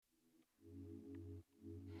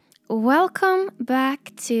Welcome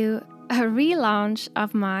back to a relaunch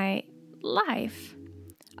of my life.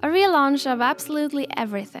 A relaunch of absolutely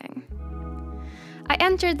everything. I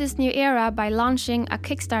entered this new era by launching a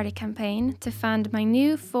Kickstarter campaign to fund my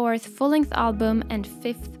new 4th full-length album and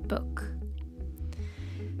 5th book.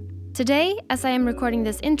 Today, as I am recording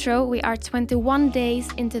this intro, we are 21 days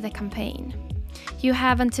into the campaign. You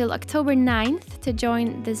have until October 9th to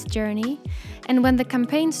join this journey, and when the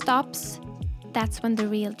campaign stops, that's when the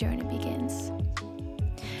real journey begins.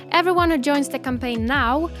 Everyone who joins the campaign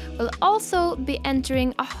now will also be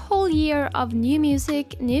entering a whole year of new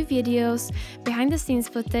music, new videos, behind-the-scenes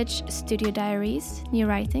footage, studio diaries, new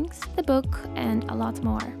writings, the book, and a lot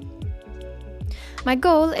more. My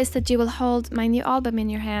goal is that you will hold my new album in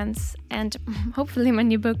your hands, and hopefully my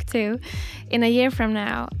new book too, in a year from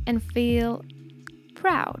now, and feel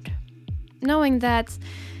proud, knowing that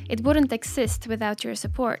it wouldn't exist without your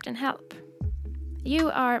support and help.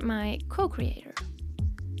 You are my co-creator.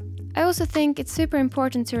 I also think it's super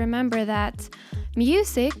important to remember that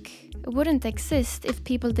music wouldn't exist if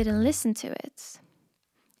people didn't listen to it.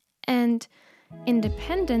 And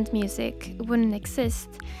independent music wouldn't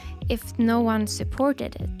exist if no one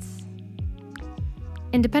supported it.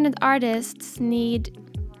 Independent artists need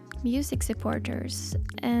music supporters,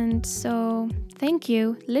 and so thank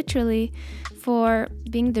you, literally, for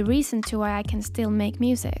being the reason to why I can still make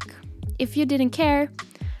music. If you didn't care,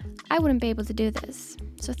 I wouldn't be able to do this,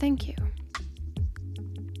 so thank you.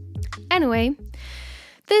 Anyway,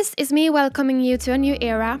 this is me welcoming you to a new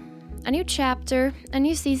era, a new chapter, a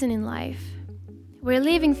new season in life. We're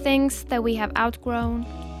leaving things that we have outgrown,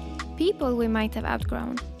 people we might have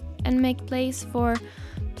outgrown, and make place for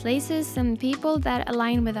places and people that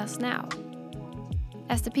align with us now,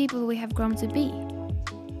 as the people we have grown to be,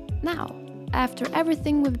 now, after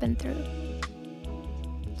everything we've been through.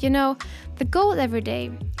 You know, the goal every day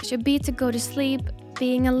should be to go to sleep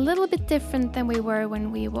being a little bit different than we were when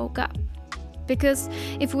we woke up. Because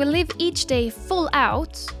if we live each day full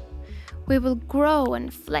out, we will grow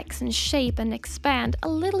and flex and shape and expand a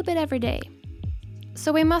little bit every day.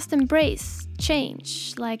 So we must embrace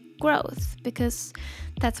change, like growth, because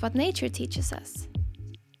that's what nature teaches us.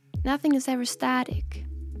 Nothing is ever static.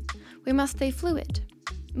 We must stay fluid,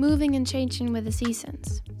 moving and changing with the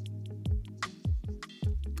seasons.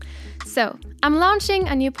 So, I'm launching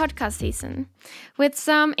a new podcast season with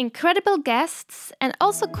some incredible guests and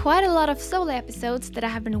also quite a lot of solo episodes that I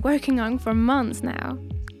have been working on for months now.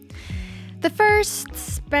 The first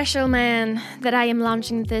special man that I am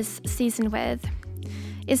launching this season with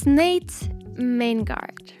is Nate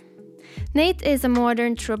Maingard. Nate is a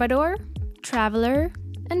modern troubadour, traveler,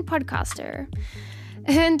 and podcaster.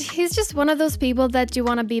 And he's just one of those people that you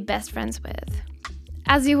want to be best friends with.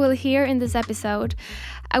 As you will hear in this episode,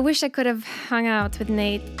 I wish I could have hung out with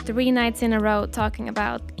Nate 3 nights in a row talking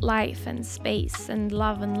about life and space and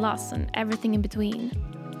love and loss and everything in between.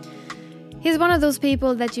 He's one of those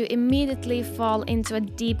people that you immediately fall into a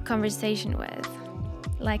deep conversation with,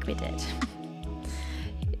 like we did.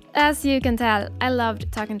 As you can tell, I loved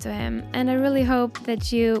talking to him, and I really hope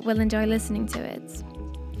that you will enjoy listening to it.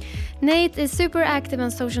 Nate is super active on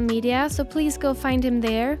social media, so please go find him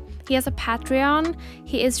there. He has a Patreon,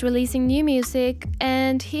 he is releasing new music,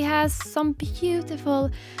 and he has some beautiful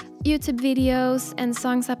YouTube videos and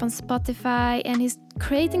songs up on Spotify, and he's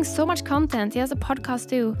creating so much content. He has a podcast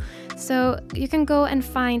too. So you can go and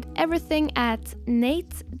find everything at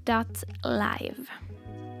nate.live.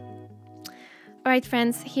 Alright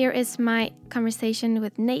friends, here is my conversation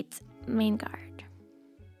with Nate Maingard.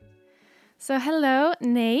 So hello,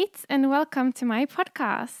 Nate, and welcome to my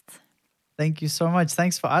podcast. Thank you so much.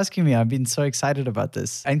 Thanks for asking me. I've been so excited about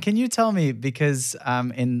this. And can you tell me, because I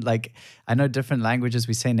know different languages,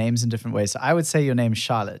 we say names in different ways. So I would say your name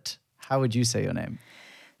Charlotte. How would you say your name?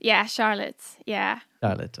 Yeah, Charlotte. Yeah.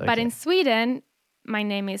 Charlotte. Okay. But in Sweden, my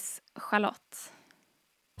name is Charlotte.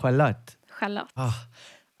 Charlotte. Charlotte. Oh,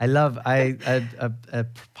 a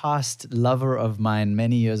past lover of mine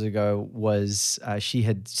many years ago was, she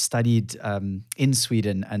had studied in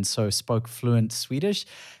Sweden and so spoke fluent Swedish.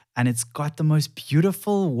 And it's got the most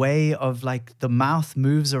beautiful way of like the mouth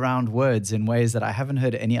moves around words in ways that I haven't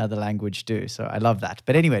heard any other language do. So I love that.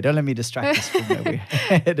 But anyway, don't let me distract us from where we're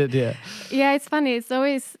headed here. Yeah, it's funny. It's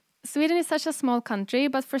always, Sweden is such a small country,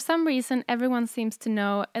 but for some reason, everyone seems to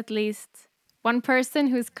know at least one person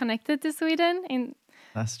who's connected to Sweden in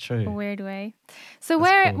That's true. a weird way. So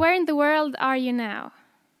where in the world are you now?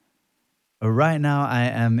 Right now, I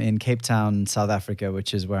am in Cape Town, South Africa,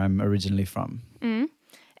 which is where I'm originally from.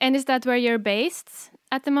 And is that where you're based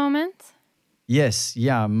at the moment? Yes,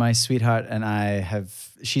 yeah, my sweetheart and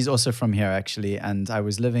she's also from here actually. And I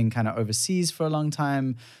was living kind of overseas for a long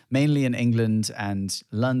time, mainly in England and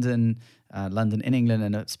London, London in England,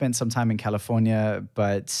 and spent some time in California,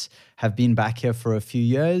 but have been back here for a few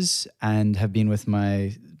years and have been with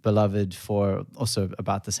my beloved for also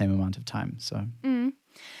about the same amount of time. So.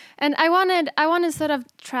 And I wanted sort of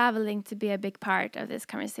traveling to be a big part of this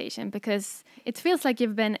conversation because it feels like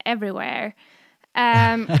you've been everywhere.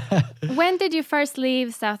 When did you first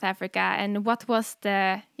leave South Africa, and what was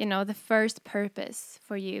the first purpose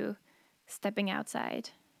for you stepping outside?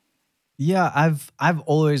 Yeah, I've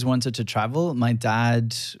always wanted to travel. My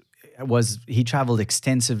dad he traveled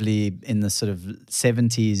extensively in the sort of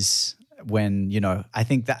 70s when, I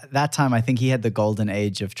think that time, I think he had the golden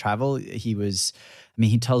age of travel.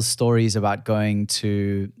 He tells stories about going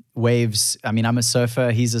to waves. I mean, I'm a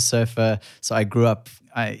surfer, he's a surfer. So I grew up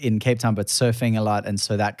in Cape Town, but surfing a lot. And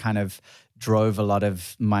so that kind of drove a lot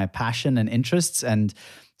of my passion and interests. And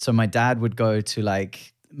so my dad would go to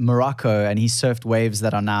like Morocco and he surfed waves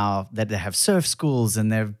that they have surf schools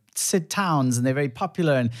and they're sit towns and they're very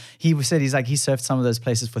popular. And he said he surfed some of those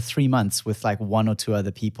places for 3 months with like one or two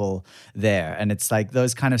other people there. And it's like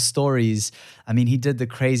those kind of stories. I mean, he did the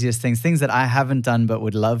craziest things that I haven't done but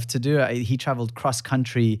would love to do. He traveled cross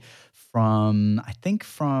country from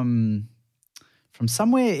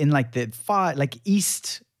somewhere in like the far like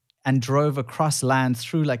east and drove across land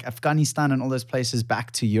through like Afghanistan and all those places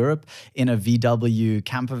back to Europe in a VW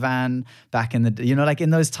camper van back in the, like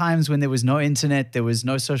in those times when there was no internet, there was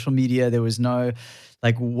no social media, there was no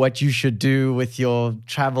like what you should do with your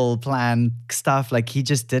travel plan stuff. Like he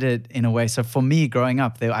just did it in a way. So for me growing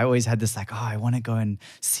up, I always had this like, oh, I want to go and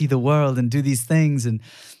see the world and do these things.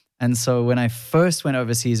 And so when I first went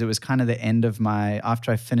overseas, it was kind of the end of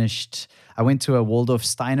after I finished, I went to a Waldorf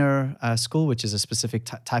Steiner school, which is a specific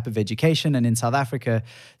type of education. And in South Africa,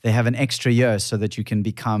 they have an extra year so that you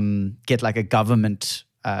can get like a government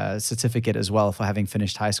certificate as well for having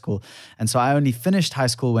finished high school. And so I only finished high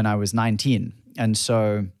school when I was 19. And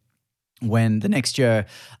so when the next year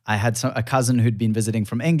I had a cousin who'd been visiting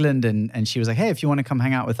from England and she was like, hey, if you want to come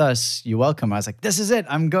hang out with us, you're welcome. I was like, this is it.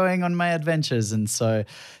 I'm going on my adventures. And so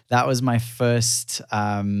that was my first,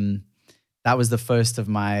 that was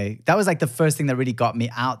like the first thing that really got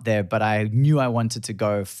me out there. But I knew I wanted to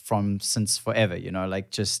go since forever,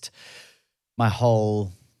 like just my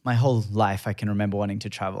whole life I can remember wanting to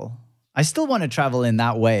travel. I still want to travel in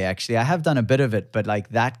that way, actually. I have done a bit of it, but like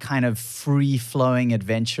that kind of free-flowing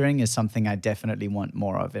adventuring is something I definitely want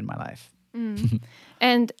more of in my life.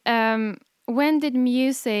 And when did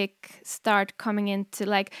music start coming into,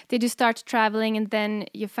 like, did you start traveling and then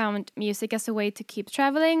you found music as a way to keep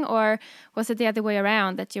traveling? Or was it the other way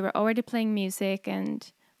around, that you were already playing music,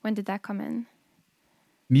 and when did that come in?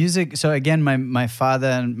 Music. So again, my father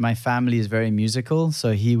and my family is very musical.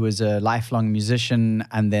 So he was a lifelong musician,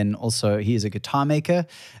 and then also he is a guitar maker.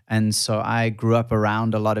 And so I grew up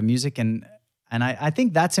around a lot of music, and I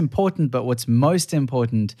think that's important. But what's most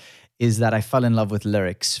important is that I fell in love with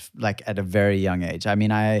lyrics like at a very young age. I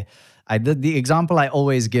mean, the example I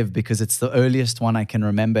always give, because it's the earliest one I can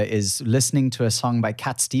remember, is listening to a song by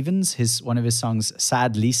Cat Stevens, one of his songs,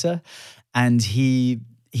 Sad Lisa, and he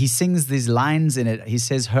sings these lines in it. He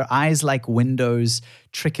says, her eyes like windows,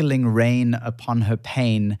 trickling rain upon her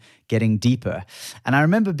pain, getting deeper. And I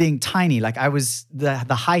remember being tiny, like I was the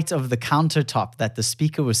height of the countertop that the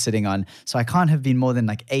speaker was sitting on. So I can't have been more than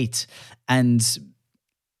like 8.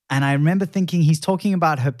 And I remember thinking he's talking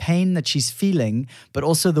about her pain that she's feeling, but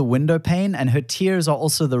also the window pane, and her tears are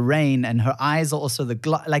also the rain, and her eyes are also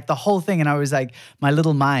like the whole thing. And I was like, my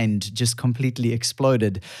little mind just completely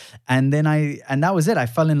exploded. And then that was it. I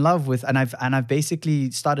fell in love with, and I've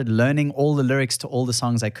basically started learning all the lyrics to all the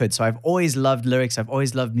songs I could. So I've always loved lyrics. I've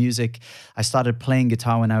always loved music. I started playing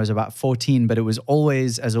guitar when I was about 14, but it was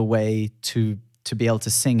always as a way to be able to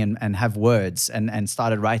sing and have words, and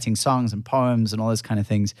started writing songs and poems and all those kind of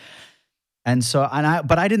things. And so,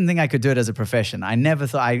 but I didn't think I could do it as a profession. I never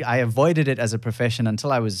thought, I avoided it as a profession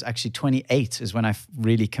until I was actually 28 is when I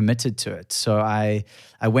really committed to it. So I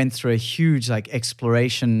went through a huge like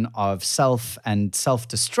exploration of self and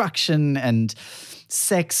self-destruction and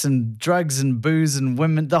sex and drugs and booze and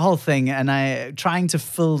women, the whole thing. And trying to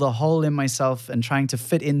fill the hole in myself and trying to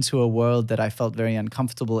fit into a world that I felt very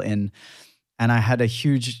uncomfortable in. And I had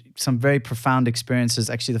some very profound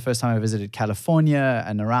experiences. Actually, the first time I visited California,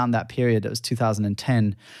 and around that period, it was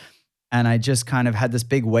 2010. And I just kind of had this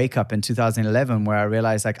big wake up in 2011 where I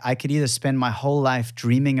realized like I could either spend my whole life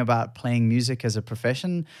dreaming about playing music as a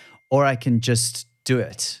profession, or I can just do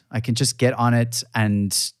it. I can just get on it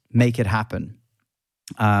and make it happen.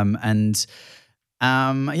 And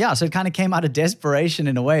Yeah, so it kind of came out of desperation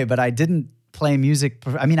in a way, but I didn't play music.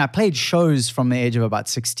 I mean, I played shows from the age of about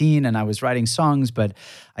 16 and I was writing songs, but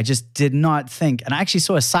I just did not think. And I actually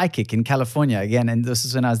saw a psychic in California again, and this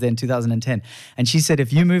is when I was there in 2010. And she said,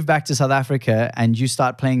 if you move back to South Africa and you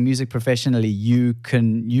start playing music professionally, you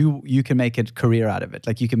can make a career out of it.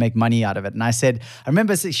 Like you can make money out of it. And I said, I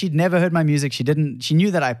remember she'd never heard my music. She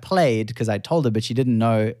knew that I played because I told her, but she didn't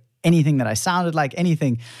know anything that I sounded like,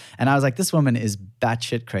 anything. And I was like, this woman is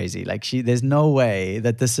batshit crazy. Like there's no way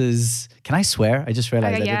that this is, can I swear? I just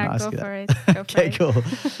realized I didn't ask you that. Go for okay, it. cool.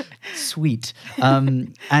 Sweet.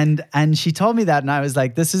 And she told me that and I was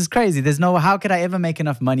like, this is crazy. There's no, how could I ever make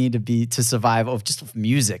enough money to survive off just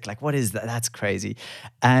music? Like, what is that? That's crazy.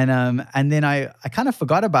 And then I kind of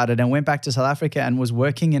forgot about it and went back to South Africa and was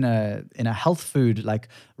working in a health food, like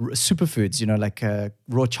superfoods, like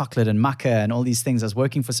raw chocolate and maca and all these things. I was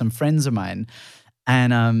working for some friends of mine.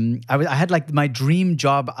 And I had like my dream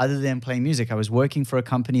job other than playing music. I was working for a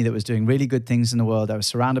company that was doing really good things in the world. I was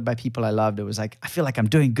surrounded by people I loved. It was like, I feel like I'm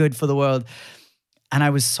doing good for the world. And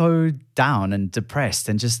I was so down and depressed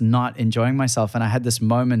and just not enjoying myself. And I had this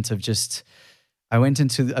moment of I went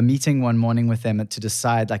into a meeting one morning with them to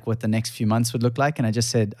decide like what the next few months would look like. And I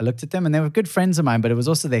looked at them and they were good friends of mine, but it was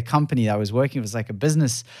also their company I was working. It was like a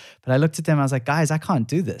business. But I looked at them, I was like, guys, I can't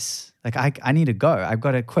do this. Like I need to go. I've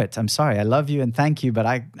got to quit. I'm sorry. I love you and thank you, but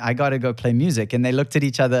I got to go play music. And they looked at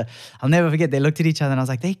each other. I'll never forget. They looked at each other and I was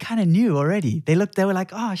like, they kind of knew already. They were like,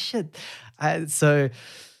 oh shit.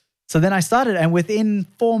 So then I started, and within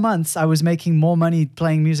 4 months, I was making more money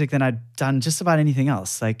playing music than I'd done just about anything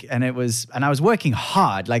else. And I was working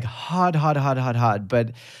hard, like hard,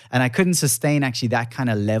 and I couldn't sustain actually that kind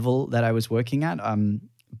of level that I was working at.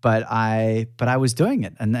 But I was doing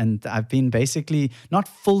it, and I've been basically not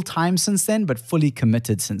full time since then, but fully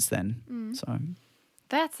committed since then. So.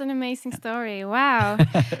 That's an amazing story. Wow.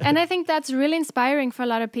 And I think that's really inspiring for a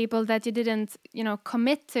lot of people that you didn't,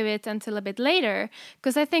 commit to it until a bit later.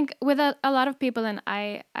 Because I think with a lot of people, and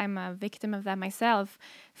I'm a victim of that myself,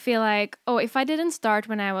 feel like, oh, if I didn't start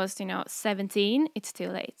when I was, 17, it's too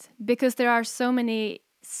late. Because there are so many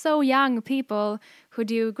so young people who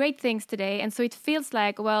do great things today. And so it feels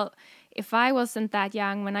like, well, if I wasn't that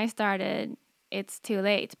young when I started, it's too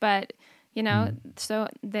late. But, so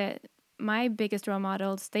my biggest role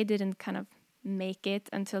models, they didn't kind of make it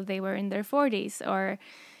until they were in their 40s or,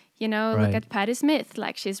 Right. Look at Patti Smith,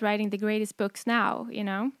 like she's writing the greatest books now,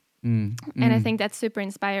 And I think that's super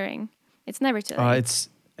inspiring. It's never too late.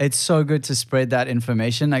 It's so good to spread that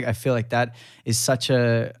information. Like I feel like that is such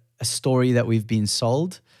a story that we've been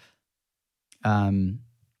sold.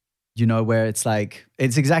 Where it's like,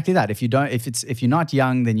 it's exactly that. If you're not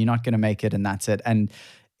young, then you're not going to make it and that's it. And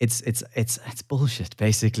it's bullshit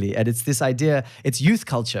basically. And it's this idea, it's youth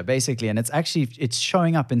culture basically. And it's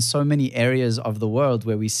showing up in so many areas of the world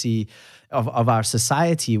where we see of our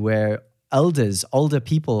society where older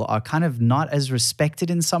people are kind of not as respected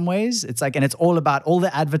in some ways. It's like, and it's all about all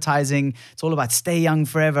the advertising. It's all about stay young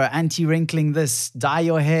forever, anti-wrinkling this, dye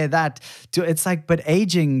your hair, that. It's like, but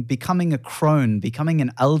aging, becoming a crone, becoming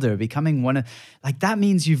an elder, becoming that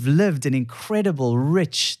means you've lived an incredible,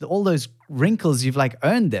 rich, all those wrinkles, you've like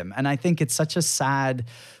earned them. And I think it's such a sad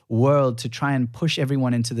world to try and push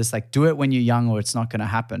everyone into this, like do it when you're young or it's not going to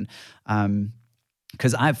happen.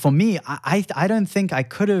 Because I don't think I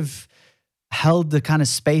could have held the kind of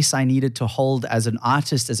space I needed to hold as an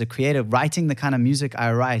artist, as a creator, writing the kind of music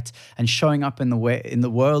I write and showing up in the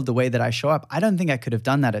world the way that I show up. I don't think I could have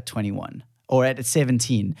done that at 21 or at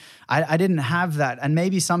 17. I didn't have that. And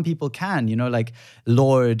maybe some people can, like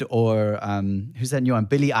Lorde or who's that new one?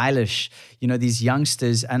 Billie Eilish, these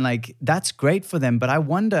youngsters. And like, that's great for them. But I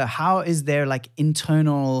wonder, how is their like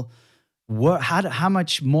internal work? How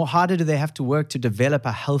much more harder do they have to work to develop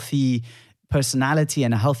a healthy personality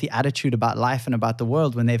and a healthy attitude about life and about the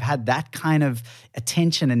world when they've had that kind of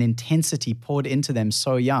attention and intensity poured into them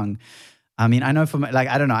so young? I mean, I know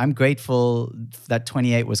I don't know, I'm grateful that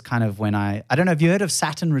 28 was kind of when I don't know, have you heard of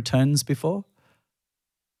Saturn Returns before?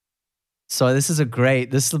 So this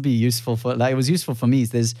will be useful it was useful for me.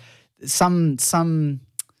 There's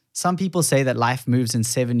some people say that life moves in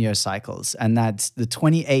 7-year cycles and that the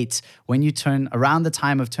 28, when you turn around the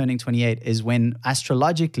time of turning 28 is when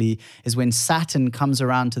astrologically is when Saturn comes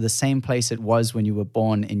around to the same place it was when you were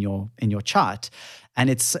born in your chart. And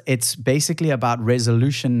it's basically about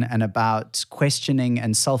resolution and about questioning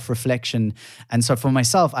and self-reflection. And so for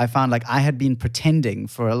myself, I found like I had been pretending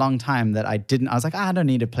for a long time that I didn't. I was like, I don't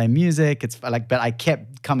need to play music. It's like, but I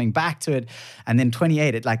kept coming back to it. And then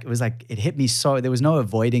 28, it hit me so, there was no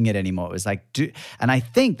avoiding it anymore. It was like, and I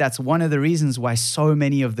think that's one of the reasons why so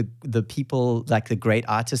many of the people, like the great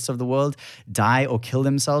artists of the world, die or kill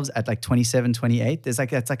themselves at like 27, 28. That's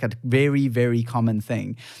like a very, very common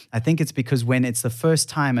thing. I think it's because when it's the first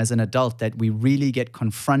time as an adult that we really get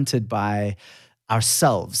confronted by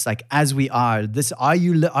ourselves, like as we are, are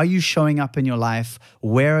you showing up in your life?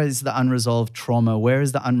 Where is the unresolved trauma? Where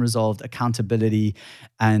is the unresolved accountability?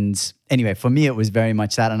 And anyway, for me, it was very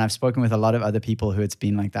much that. And I've spoken with a lot of other people who it's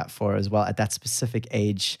been like that for as well at that specific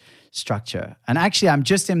age structure. And actually, I'm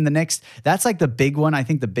just in the next, that's like the big one. I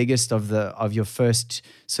think the biggest of your first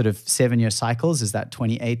sort of 7-year cycles is that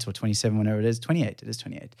 28 or 27, whenever it is, 28, it is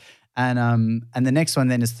 28. And the next one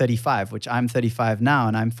then is 35, which I'm 35 now,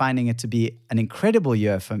 and I'm finding it to be an incredible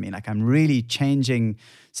year for me. Like I'm really changing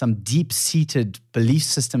some deep-seated belief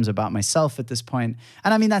systems about myself at this point.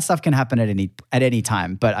 And I mean, that stuff can happen at any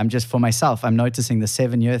time, but I'm just, for myself, I'm noticing the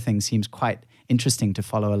 7-year thing seems quite interesting to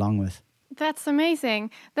follow along with. That's amazing.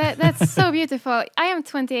 That's so beautiful. I am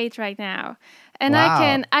 28 right now, and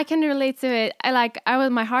Wow. I can relate to it.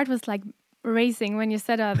 My heart was like racing when you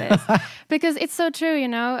said all this because it's so true, you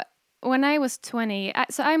know. When I was 20,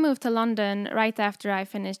 so I moved to London right after I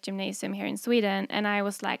finished gymnasium here in Sweden, and I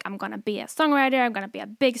was like, I'm gonna be a songwriter, I'm gonna be a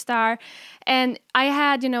big star, and I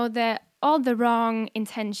had, you know, all the wrong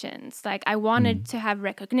intentions. Like I wanted to have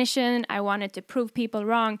recognition, I wanted to prove people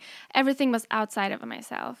wrong. Everything was outside of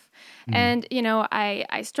myself, and you know,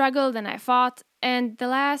 I struggled and I fought, and the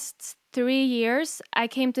last 3 years, I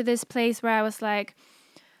came to this place where I was like,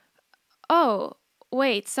 oh,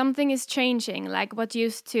 wait, something is changing. Like what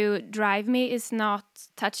used to drive me is not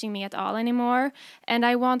touching me at all anymore. And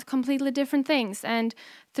I want completely different things. And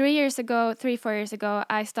 4 years ago,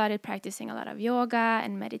 I started practicing a lot of yoga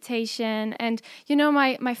and meditation. And, you know,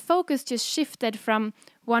 my focus just shifted from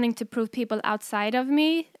wanting to prove people outside of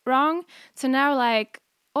me wrong to now like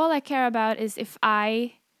all I care about is if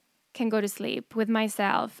I can go to sleep with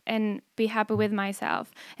myself and be happy with myself.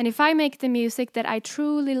 And if I make the music that I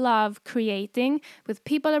truly love creating with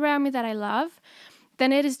people around me that I love,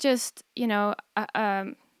 then it is just, you know,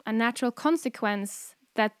 a natural consequence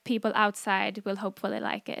that people outside will hopefully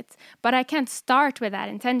like it. But I can't start with that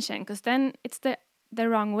intention because then it's the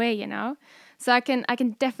wrong way, you know? So I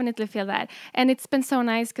can definitely feel that. And it's been so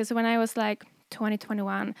nice because when I was like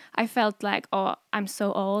 2021, I felt like, oh, I'm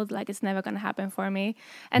so old, like it's never gonna happen for me.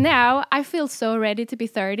 And now I feel so ready to be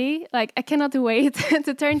 30. Like I cannot wait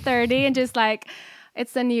to turn 30 and just like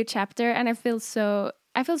it's a new chapter, and I feel so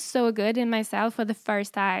good in myself for the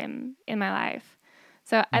first time in my life.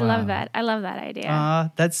 So I love Wow. that. I love that idea.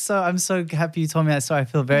 I'm so happy you told me that story. I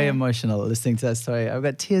feel very emotional listening to that story. I've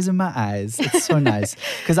got tears in my eyes. It's so nice.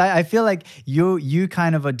 Because I feel like you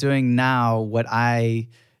kind of are doing now what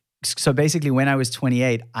so basically when I was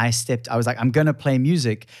 28, I was like, I'm going to play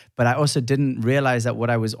music, but I also didn't realize that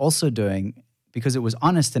what I was also doing, because it was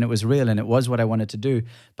honest and it was real and it was what I wanted to do,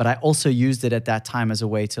 but I also used it at that time as a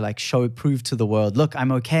way to like prove to the world, look,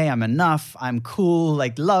 I'm okay, I'm enough, I'm cool,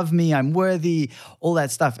 like love me, I'm worthy, all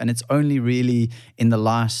that stuff. And it's only really in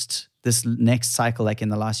this next cycle, like in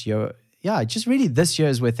the last year, just really this year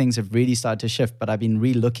is where things have really started to shift, but I've been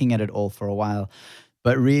re-looking at it all for a while.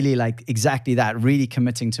 But really like exactly that, really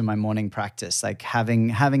committing to my morning practice, like having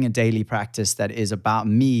a daily practice that is about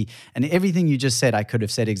me. And everything you just said, I could have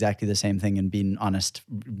said exactly the same thing and been honest,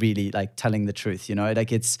 really like telling the truth, you know,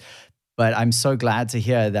 like but I'm so glad to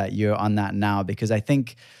hear that you're on that now, because I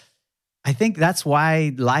think that's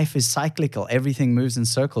why life is cyclical. Everything moves in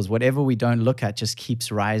circles. Whatever we don't look at just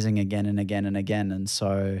keeps rising again and again and again. And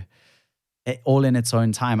so all in its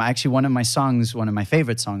own time. Actually, one of my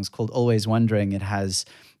favorite songs called Always Wondering, it has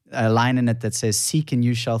a line in it that says, seek and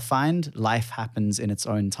you shall find, life happens in its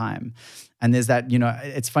own time. And there's that, you know,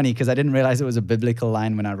 it's funny because I didn't realize it was a biblical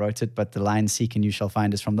line when I wrote it, but the line seek and you shall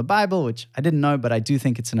find is from the Bible, which I didn't know, but I do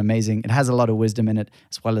think it has a lot of wisdom in it,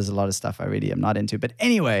 as well as a lot of stuff I really am not into. But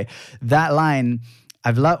anyway, that line,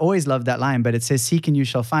 I've always loved that line, but it says, seek and you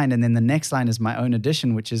shall find. And then the next line is my own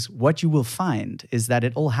addition, which is what you will find is that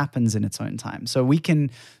it all happens in its own time. So we can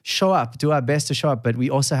show up, do our best to show up, but we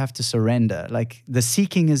also have to surrender. Like the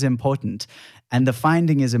seeking is important and the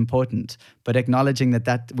finding is important, but acknowledging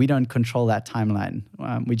that we don't control that timeline.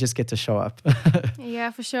 We just get to show up. Yeah,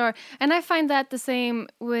 for sure. And I find that the same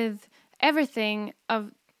with everything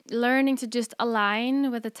of learning to just align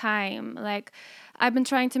with the time. Like I've been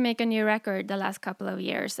trying to make a new record the last couple of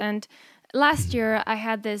years, and last year I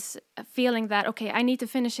had this feeling that, okay, I need to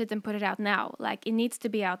finish it and put it out now. Like, it needs to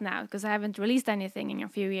be out now because I haven't released anything in a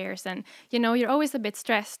few years. And, you're always a bit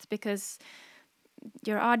stressed because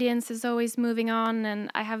your audience is always moving on. And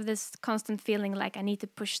I have this constant feeling like I need to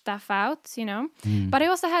push stuff out. But I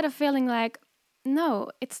also had a feeling like, no,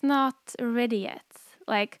 it's not ready yet.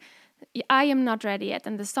 Like, I am not ready yet,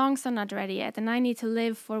 and the songs are not ready yet, and I need to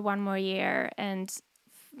live for one more year and,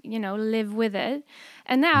 live with it.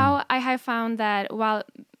 And now I have found that while,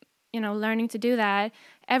 learning to do that,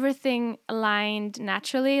 everything aligned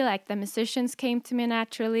naturally. Like, the musicians came to me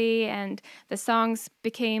naturally, and the songs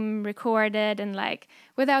became recorded, and like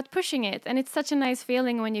without pushing it. And it's such a nice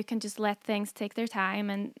feeling when you can just let things take their time,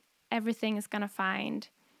 and everything is gonna find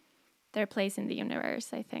their place in the universe,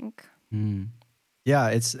 I think. Yeah,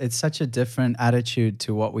 it's such a different attitude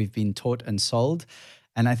to what we've been taught and sold.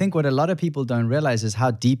 And I think what a lot of people don't realize is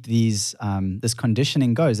how deep this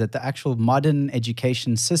conditioning goes, that the actual modern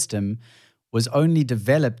education system was only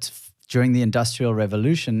developed during the Industrial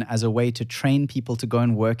Revolution as a way to train people to go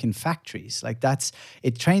and work in factories. Like,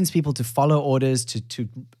 it trains people to follow orders, to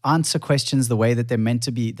answer questions the way that they're meant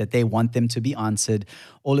to be, that they want them to be answered.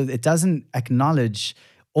 It doesn't acknowledge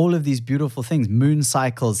all of these beautiful things: moon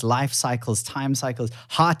cycles, life cycles, time cycles,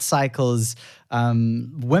 heart cycles,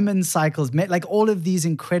 women's cycles, like all of these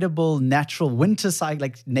incredible natural winter cycles,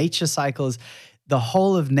 like nature cycles. The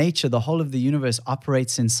whole of nature, the whole of the universe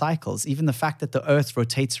operates in cycles. Even the fact that the earth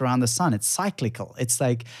rotates around the sun, it's cyclical. It's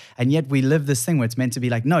like, and yet we live this thing where it's meant to be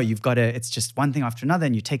like, no, it's just one thing after another,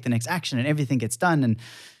 and you take the next action and everything gets done. And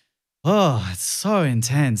it's so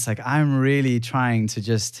intense. Like, I'm really trying to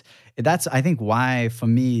that's, I think, why for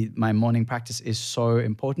me, my morning practice is so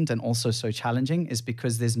important and also so challenging, is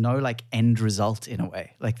because there's no like end result in a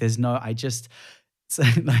way. Like, it's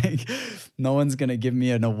like no one's going to give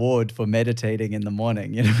me an award for meditating in the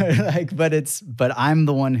morning, but I'm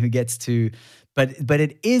the one who gets to, but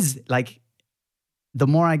it is like, the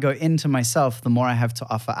more I go into myself, the more I have to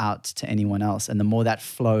offer out to anyone else, and the more that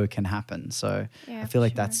flow can happen. So I feel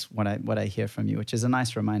like that's what I hear from you, which is a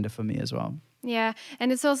nice reminder for me as well. Yeah,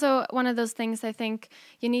 and it's also one of those things, I think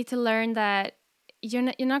you need to learn that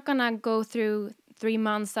you're not gonna go through 3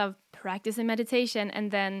 months of practicing meditation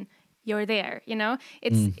and then you're there.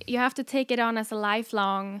 You have to take it on as a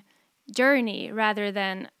lifelong journey rather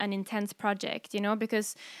than an intense project,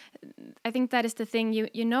 because I think that is the thing.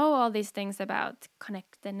 You know all these things about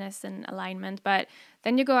connectedness and alignment, but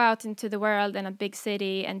then you go out into the world in a big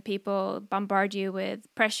city and people bombard you with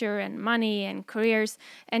pressure and money and careers,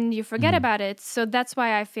 and you forget about it. So that's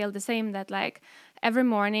why I feel the same, that like every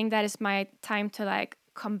morning, that is my time to like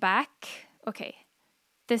come back. Okay,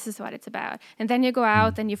 this is what it's about. And then you go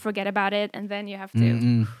out and you forget about it, and then you have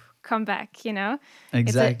to come back,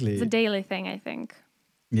 Exactly. It's a daily thing, I think.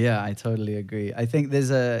 Yeah, I totally agree. I think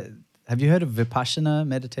have you heard of Vipassana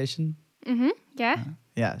meditation? Yeah.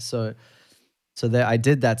 Yeah. So I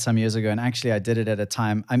did that some years ago, and actually I did it at a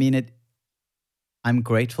time. I mean, I'm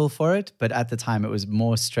grateful for it, but at the time it was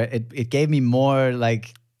more stress. It gave me more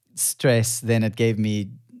like stress than it gave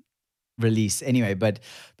me release anyway, but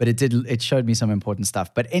it showed me some important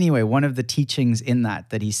stuff. But anyway, one of the teachings in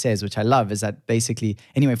that he says, which I love, is that basically,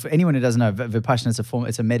 anyway, for anyone who doesn't know, Vipassana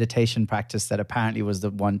it's a meditation practice that apparently was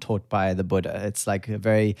the one taught by the Buddha. It's like a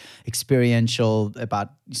very experiential,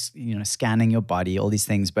 about scanning your body, all these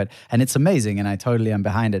things, and it's amazing, and I totally am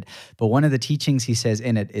behind it. But one of the teachings he says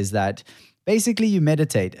in it is that basically you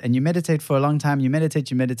meditate, and you meditate for a long time, you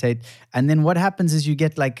meditate, and then what happens is you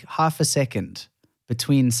get like half a second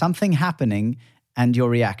between something happening and your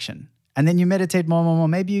reaction. And then you meditate more.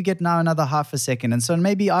 Maybe you get now another half a second. And so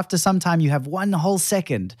maybe after some time, you have one whole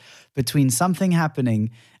second between something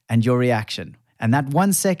happening and your reaction. And that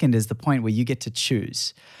 1 second is the point where you get to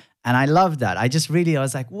choose. And I love that. I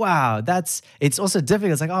was like, wow, it's also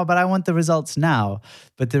difficult. It's like, oh, but I want the results now.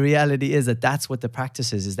 But the reality is that that's what the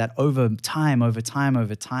practice is that over time,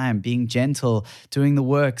 being gentle, doing the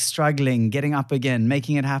work, struggling, getting up again,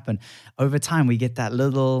 making it happen. Over time, we get that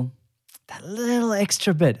little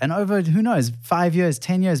extra bit. And over, who knows, 5 years,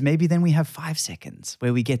 10 years, maybe then we have 5 seconds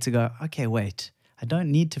where we get to go, okay, wait, I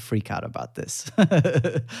don't need to freak out about this.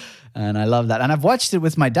 And I love that. And I've watched it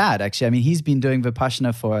with my dad, actually. I mean, he's been doing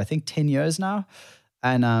Vipassana for, I think, 10 years now.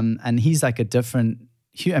 And he's like a different,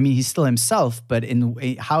 I mean, he's still himself, but in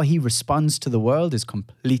how he responds to the world is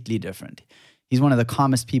completely different. He's one of the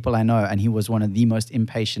calmest people I know, and he was one of the most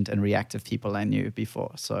impatient and reactive people I knew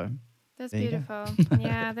before. So that's beautiful.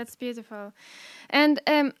 Yeah, that's beautiful. And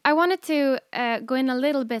I wanted to go in a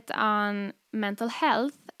little bit on mental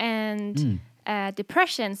health and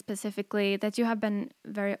depression specifically that you have been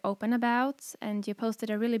very open about, and you posted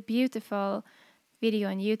a really beautiful video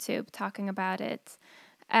on YouTube talking about it.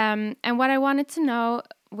 And what I wanted to know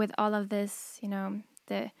with all of this,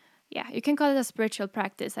 you can call it a spiritual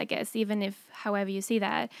practice, I guess, even if however you see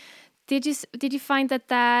that. Did you find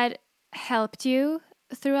that helped you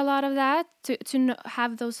through a lot of that to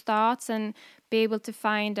have those thoughts and be able to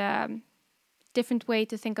find a different way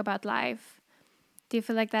to think about life? Do you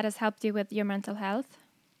feel like that has helped you with your mental health?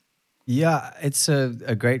 Yeah, it's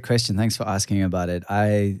a great question. Thanks for asking about it.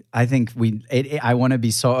 I think I want to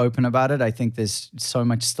be so open about it. I think there's so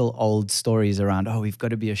much still old stories around, oh, we've got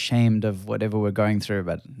to be ashamed of whatever we're going through.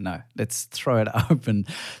 But no, let's throw it open,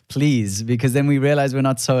 please, because then we realize we're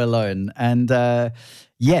not so alone. And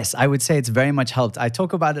yes, I would say it's very much helped. I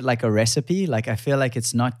talk about it like a recipe. Like I feel like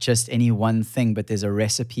it's not just any one thing, but there's a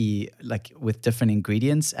recipe like with different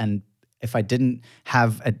ingredients, and if I didn't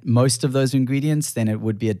have most of those ingredients, then it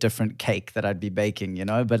would be a different cake that I'd be baking,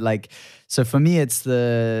 But like, so for me, it's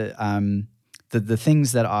the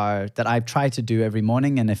things that I try to do every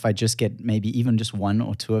morning, and if I just get maybe even just one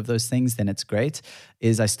or two of those things, then it's great.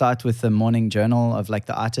 Is I start with the morning journal of like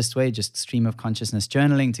the artist way, just stream of consciousness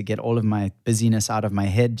journaling to get all of my busyness out of my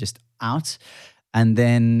head, just out. And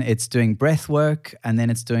then it's doing breath work, and then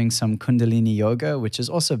it's doing some Kundalini yoga, which is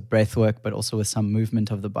also breath work, but also with some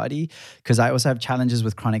movement of the body. Because I also have challenges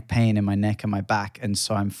with chronic pain in my neck and my back. And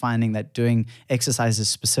so I'm finding that doing exercises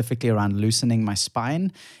specifically around loosening my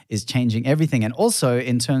spine is changing everything. And also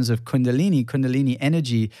in terms of Kundalini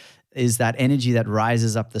energy is that energy that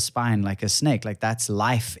rises up the spine like a snake. Like that's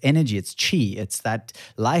life energy. It's chi. It's that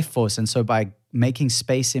life force. And so by making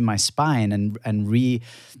space in my spine and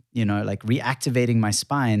reactivating my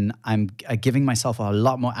spine, I'm giving myself a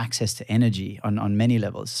lot more access to energy on many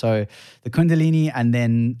levels. So the Kundalini and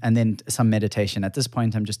then some meditation. At this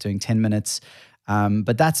point, I'm just doing 10 minutes.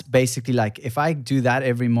 But that's basically like if I do that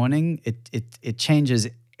every morning, it changes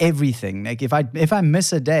everything. Like if I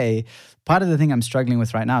miss a day, part of the thing I'm struggling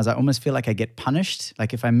with right now is I almost feel like I get punished.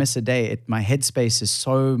 Like if I miss a day, my headspace is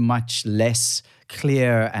so much less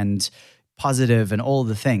clear and positive and all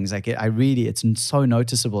the things. Like it's so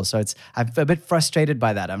noticeable. So I'm a bit frustrated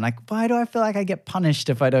by that. I'm like, why do I feel like I get punished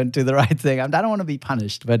if I don't do the right thing? I don't want to be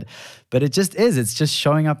punished, but it just is. It's just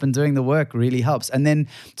showing up and doing the work really helps. And then,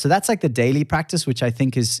 so that's like the daily practice, which I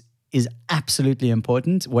think is absolutely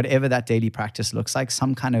important, whatever that daily practice looks like,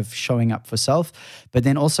 some kind of showing up for self. But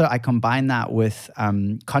then also I combine that with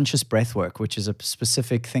conscious breath work, which is a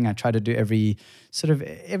specific thing I try to do every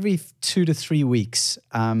 2 to 3 weeks,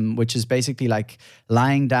 which is basically like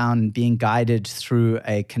lying down and being guided through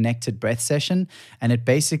a connected breath session. And it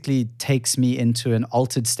basically takes me into an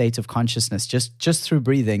altered state of consciousness just through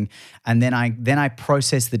breathing. And then I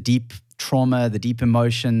process the deep trauma, the deep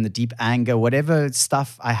emotion, the deep anger, whatever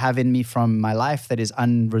stuff I have in me from my life that is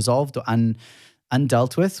unresolved or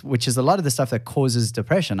undealt with, which is a lot of the stuff that causes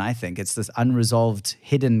depression, I think. It's this unresolved,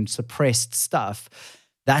 hidden, suppressed stuff.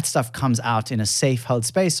 That stuff comes out in a safe, held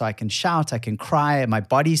space, so I can shout, I can cry. My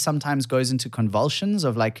body sometimes goes into convulsions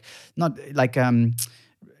of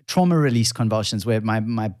trauma release convulsions where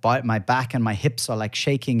my back and my hips are like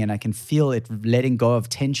shaking and I can feel it letting go of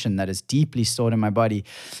tension that is deeply stored in my body.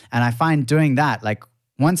 And I find doing that, like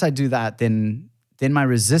once I do that, then my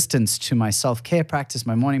resistance to my self-care practice,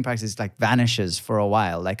 my morning practice, like vanishes for a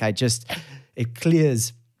while. Like it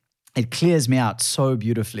clears me out so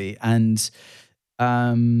beautifully. And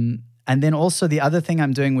then also the other thing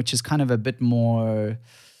I'm doing, which is kind of a bit more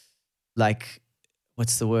like,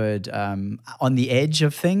 what's the word, on the edge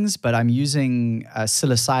of things, but I'm using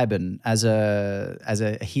psilocybin as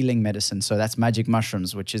a healing medicine. So that's magic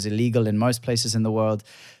mushrooms, which is illegal in most places in the world.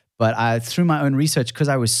 But through my own research, because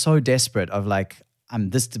I was so desperate of like,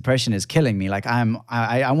 this depression is killing me. Like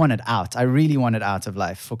I want it out. I really want it out of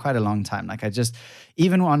life for quite a long time. Like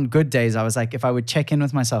even on good days, I was like, if I would check in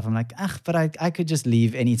with myself, I'm like, but I could just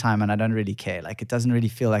leave anytime and I don't really care. Like it doesn't really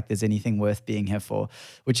feel like there's anything worth being here for,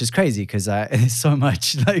 which is crazy because there's so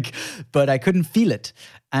much but I couldn't feel it.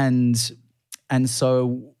 And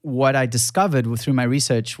so what I discovered through my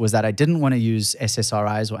research was that I didn't want to use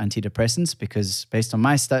SSRIs or antidepressants because based on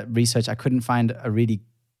my research, I couldn't find a really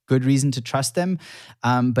good reason to trust them.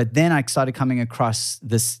 But then I started coming across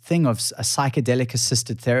this thing of a psychedelic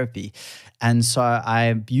assisted therapy. And so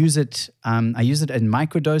I use it in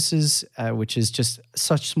microdoses, which is just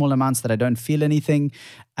such small amounts that I don't feel anything.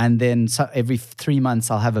 And then every 3 months,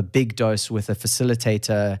 I'll have a big dose with a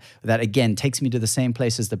facilitator that, again, takes me to the same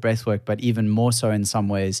place as the breath work, but even more so in some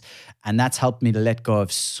ways. And that's helped me to let go of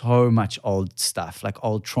so much old stuff, like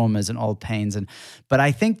old traumas and old pains. But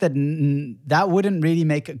I think that that wouldn't really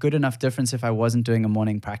make a good enough difference if I wasn't doing a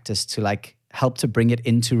morning practice to like help to bring it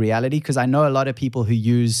into reality. Because I know a lot of people who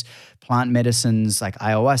use plant medicines like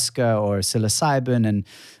ayahuasca or psilocybin and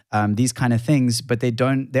these kind of things, but they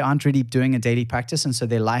aren't really doing a daily practice. And so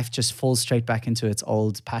their life just falls straight back into its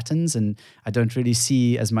old patterns. And I don't really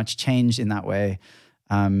see as much change in that way.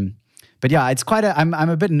 But yeah, it's I'm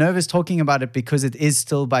a bit nervous talking about it because it is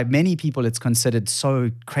still, by many people, it's considered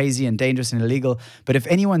so crazy and dangerous and illegal. But if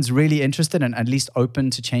anyone's really interested and at least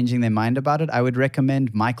open to changing their mind about it, I would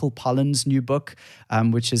recommend Michael Pollan's new book,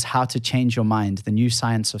 which is How to Change Your Mind, The New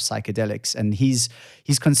Science of Psychedelics. And he's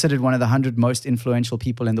considered one of the 100 most influential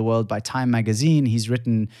people in the world by Time magazine. He's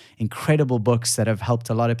written incredible books that have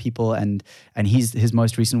helped a lot of people. And his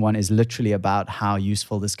most recent one is literally about how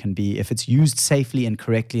useful this can be if it's used safely and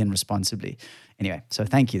correctly and responsibly. Anyway, so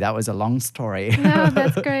thank you. That was a long story. No,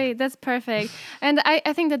 that's great. That's perfect. And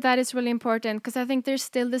I think that is really important because I think there's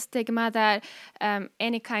still the stigma that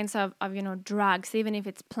any kinds of drugs, even if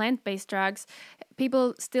it's plant-based drugs,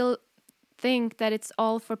 people still think that it's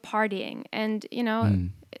all for partying. And,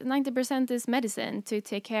 90% is medicine to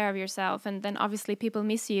take care of yourself. And then obviously people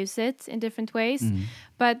misuse it in different ways.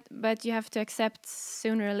 But you have to accept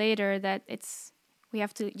sooner or later that we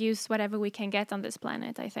have to use whatever we can get on this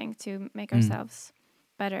planet, I think, to make ourselves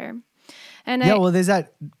better. And there's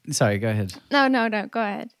that. Sorry, go ahead. No, go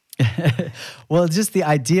ahead. Well, just the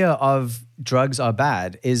idea of drugs are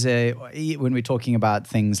bad is when we're talking about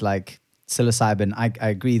things like psilocybin, I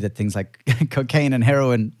agree that things like cocaine and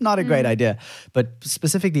heroin, not a great idea. But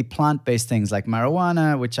specifically plant-based things like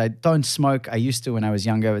marijuana, which I don't smoke. I used to when I was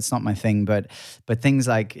younger. It's not my thing. But things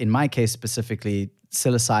like, in my case specifically,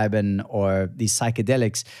 psilocybin or these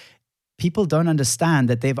psychedelics, people don't understand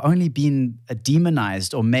that they've only been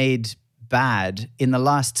demonized or made bad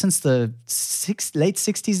since the late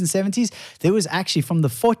 60s and 70s. There was actually, from the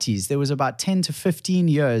 40s, there was about 10 to 15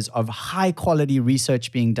 years of high quality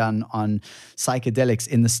research being done on psychedelics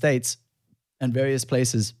in the States and various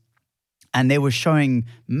places. And they were showing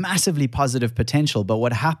massively positive potential. But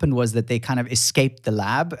what happened was that they kind of escaped the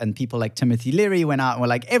lab, and people like Timothy Leary went out and were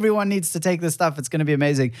like, everyone needs to take this stuff. It's going to be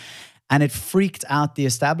amazing. And it freaked out the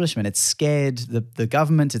establishment. It scared the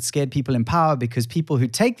government. It scared people in power, because people who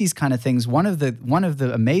take these kind of things, one of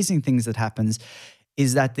the amazing things that happens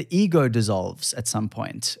is that the ego dissolves at some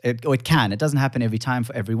point. It can. It doesn't happen every time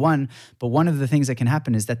for everyone. But one of the things that can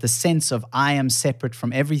happen is that the sense of I am separate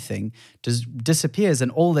from everything disappears. And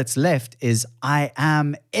all that's left is I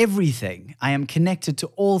am everything. I am connected to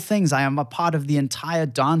all things. I am a part of the entire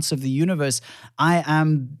dance of the universe.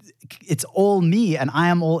 It's all me and I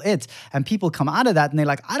am all it. And people come out of that and they're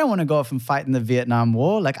like, I don't want to go off and fight in the Vietnam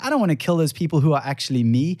War. Like, I don't want to kill those people who are actually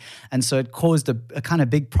me. And so it caused a kind of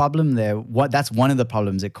big problem there. That's one of the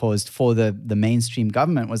problems it caused for the mainstream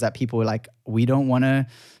government, was that people were like, we don't want to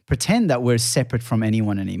pretend that we're separate from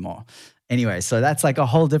anyone anymore. Anyway, so that's like a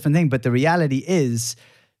whole different thing. But the reality is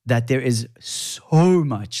that there is so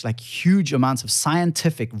much, like huge amounts of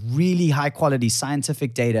scientific, really high quality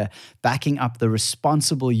scientific data backing up the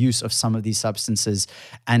responsible use of some of these substances.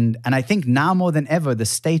 And I think now more than ever, the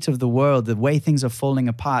state of the world, the way things are falling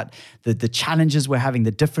apart, the challenges we're having,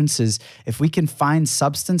 the differences, if we can find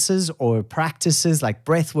substances or practices like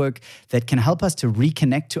breath work that can help us to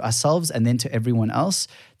reconnect to ourselves and then to everyone else,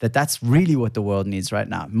 that's really what the world needs right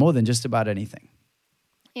now, more than just about anything.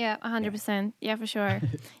 Yeah, 100%. Yeah, for sure.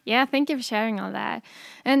 Yeah, thank you for sharing all that.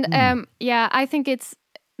 And I think it's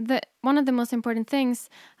one of the most important things,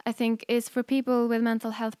 I think, is for people with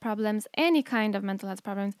mental health problems, any kind of mental health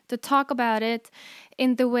problems, to talk about it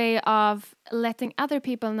in the way of letting other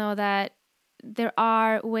people know that there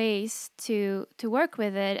are ways to work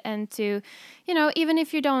with it, and to, even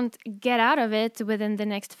if you don't get out of it within the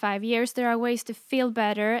next 5 years, there are ways to feel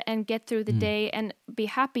better and get through the day and be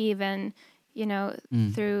happy even,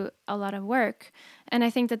 through a lot of work. And I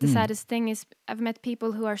think that the saddest thing is I've met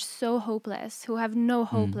people who are so hopeless, who have no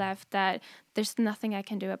hope left, that there's nothing I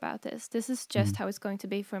can do about this. This is just how it's going to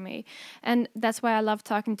be for me. And that's why I love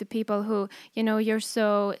talking to people who, you're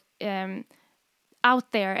so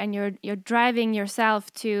out there, and you're driving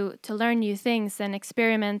yourself to learn new things and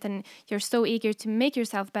experiment, and you're so eager to make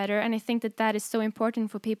yourself better. And I think that is so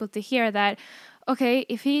important for people to hear that, okay,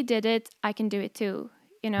 if he did it, I can do it too.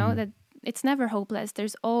 That it's never hopeless.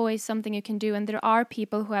 There's always something you can do. And there are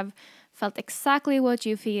people who have felt exactly what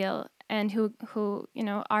you feel, and who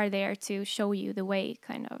are there to show you the way,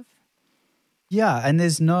 kind of. Yeah, and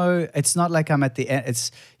it's not like I'm at the end. It's,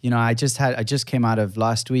 I just came out of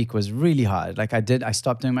last week was really hard. Like I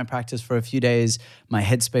stopped doing my practice for a few days. My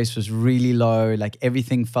headspace was really low. Like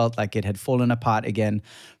everything felt like it had fallen apart again.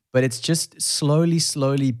 But it's just slowly,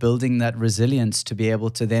 slowly building that resilience to be able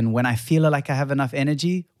to then, when I feel like I have enough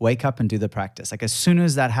energy, wake up and do the practice. Like as soon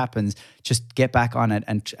as that happens, just get back on it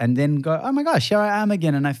and then go, oh my gosh, here I am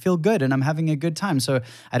again and I feel good and I'm having a good time. So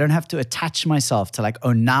I don't have to attach myself to like,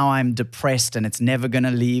 oh, now I'm depressed and it's never going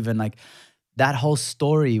to leave. And like that whole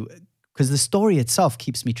story, because the story itself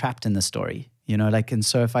keeps me trapped in the story, and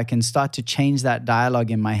so if I can start to change that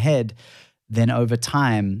dialogue in my head, then over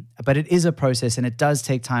time, but it is a process and it does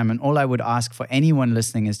take time. And all I would ask for anyone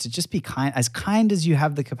listening is to just be kind as you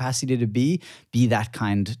have the capacity to be that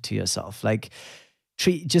kind to yourself. Like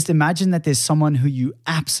just imagine that there's someone who you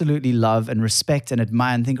absolutely love and respect and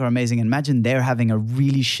admire and think are amazing. Imagine they're having a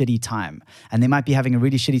really shitty time and they might be having a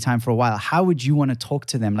really shitty time for a while. How would you want to talk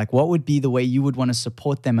to them? Like what would be the way you would want to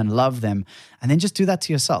support them and love them? And then just do that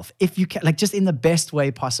to yourself. If you can, like just in the best way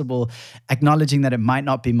possible, acknowledging that it might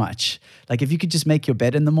not be much. Like if you could just make your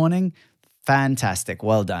bed in the morning, fantastic.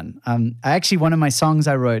 Well done. One of my songs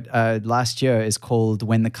I wrote last year is called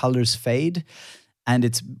When the Colors Fade. And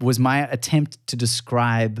it was my attempt to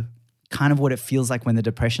describe kind of what it feels like when the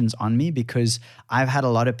depression's on me, because I've had a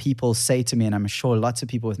lot of people say to me, and I'm sure lots of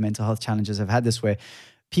people with mental health challenges have had this, where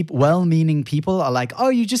well-meaning people are like, oh,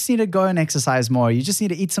 you just need to go and exercise more. You just need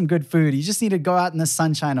to eat some good food. You just need to go out in the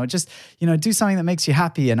sunshine or just, do something that makes you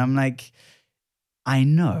happy. And I'm like, I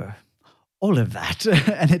know all of that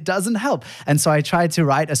and it doesn't help. And so I tried to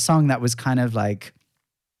write a song that was kind of like,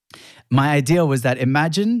 my idea was that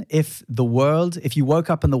imagine if you woke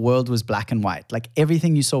up and the world was black and white, like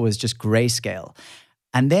everything you saw was just grayscale.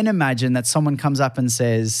 And then imagine that someone comes up and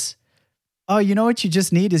says, oh, you know what you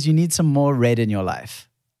just need is you need some more red in your life.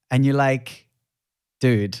 And you're like,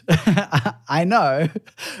 dude, I know,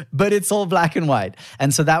 but it's all black and white.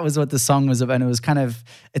 And so that was what the song was about. And it was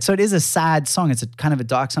so it is a sad song. It's a kind of a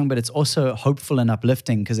dark song, but it's also hopeful and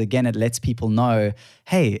uplifting because again, it lets people know,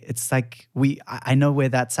 hey, it's like I know where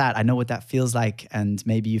that's at. I know what that feels like. And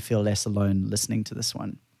maybe you feel less alone listening to this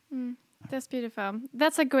one. That's beautiful.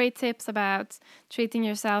 That's a great tips about treating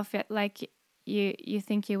yourself like you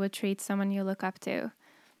think you would treat someone you look up to.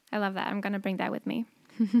 I love that. I'm going to bring that with me.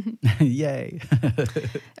 Yay.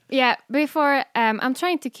 Yeah, before I'm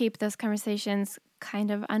trying to keep those conversations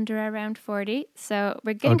kind of under around 40, so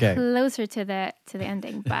we're getting closer to the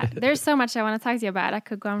ending, but there's so much I want to talk to you about. I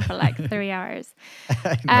could go on for like 3 hours.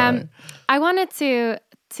 I wanted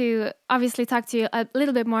to obviously talk to you a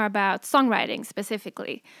little bit more about songwriting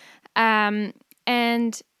specifically, and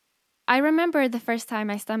I remember the first time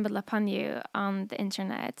I stumbled upon you on the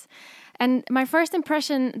internet. And my first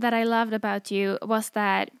impression that I loved about you was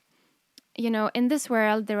that, in this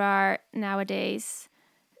world, there are nowadays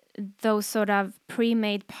those sort of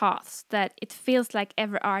pre-made paths that it feels like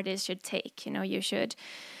every artist should take. You should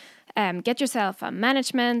get yourself a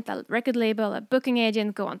management, a record label, a booking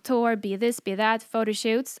agent, go on tour, be this, be that, photo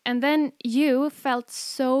shoots. And then you felt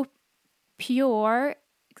so pure,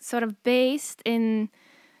 sort of based in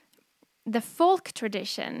the folk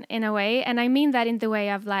tradition in a way. And I mean that in the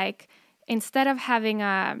way of like, instead of having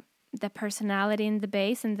the personality in the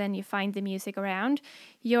bass and then you find the music around,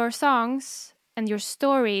 your songs and your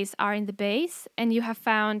stories are in the bass and you have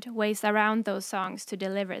found ways around those songs to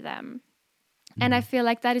deliver them. And I feel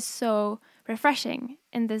like that is so refreshing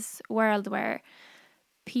in this world where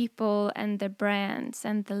people and the brands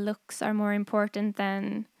and the looks are more important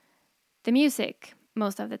than the music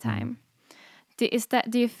most of the time. Do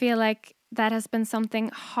you feel like that has been something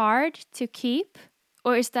hard to keep?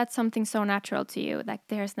 Or is that something so natural to you, like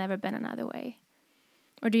there's never been another way?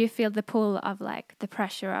 Or do you feel the pull of like the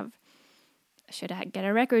pressure of, should I get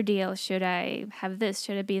a record deal? Should I have this?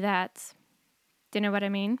 Should it be that? Do you know what I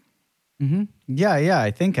mean? Mm-hmm. Yeah, I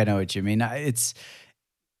think I know what you mean. It's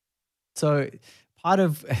so part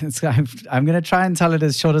of, I'm going to try and tell it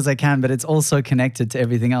as short as I can, but it's also connected to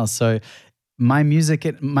everything else. So my music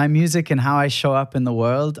and how I show up in the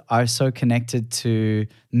world are so connected to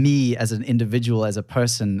me as an individual, as a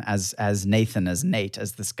person, as Nathan, as Nate,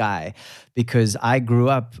 as this guy, because I grew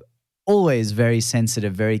up always very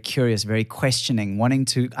sensitive, very curious, very questioning, wanting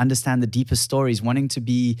to understand the deeper stories, wanting to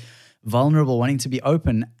be vulnerable, wanting to be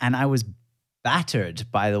open. And I was battered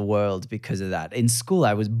by the world because of that. In school,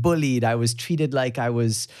 I was bullied. I was treated like I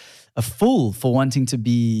was a fool for wanting to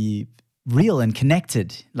be real and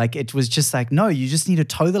connected. Like it was just like, no, you just need to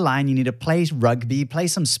toe the line. You need to play rugby, play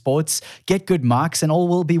some sports, get good marks, and all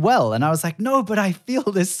will be well. And I was like, no, but I feel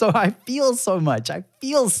this. So I feel so much. I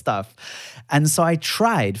feel stuff. And so I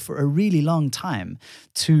tried for a really long time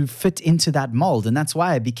to fit into that mold. And that's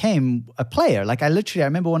why I became a player. Like I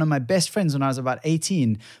remember one of my best friends when I was about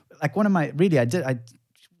 18, like one of my, really, I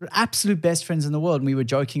absolute best friends in the world. And we were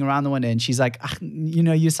joking around the one day and she's like,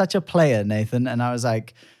 you're such a player, Nathan. And I was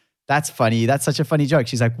like, that's funny. That's such a funny joke.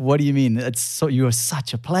 She's like, what do you mean? You're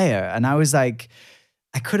such a player. And I was like,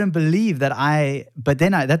 I couldn't believe that but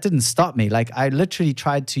then that didn't stop me. Like I literally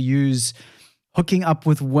tried to use hooking up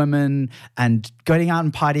with women and going out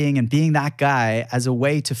and partying and being that guy as a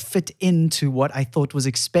way to fit into what I thought was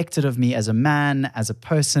expected of me as a man, as a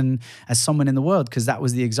person, as someone in the world, because that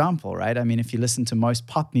was the example, right? I mean, if you listen to most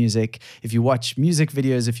pop music, if you watch music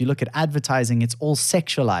videos, if you look at advertising, it's all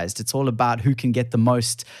sexualized. It's all about who can get the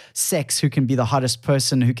most sex, who can be the hottest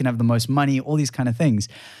person, who can have the most money, all these kind of things.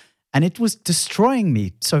 And it was destroying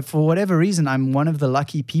me. So for whatever reason, I'm one of the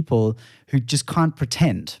lucky people who just can't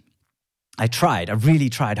pretend. I really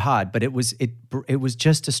tried hard, but it was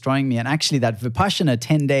just destroying me. And actually that Vipassana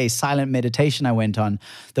 10-day silent meditation I went on,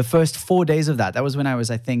 the first 4 days of that was when I was,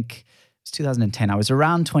 I think, it's 2010. I was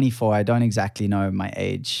around 24. I don't exactly know my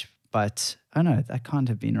age, but oh no, that can't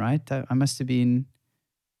have been right. I must have been,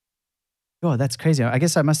 oh, that's crazy. I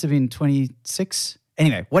guess I must have been 26.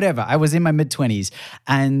 Anyway, whatever. I was in my mid-20s.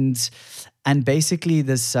 And basically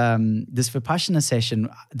this Vipassana session,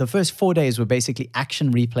 the first 4 days were basically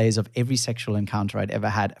action replays of every sexual encounter I'd ever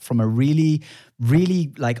had from a really,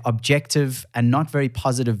 really like objective and not very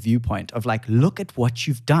positive viewpoint of like, look at what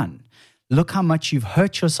you've done. Look how much you've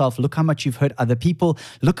hurt yourself. Look how much you've hurt other people.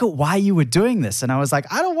 Look at why you were doing this. And I was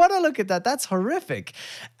like, I don't want to look at that. That's horrific.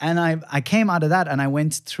 And I came out of that and I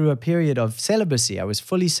went through a period of celibacy. I was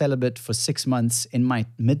fully celibate for 6 months in my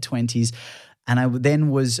mid-20s. And I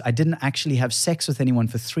didn't actually have sex with anyone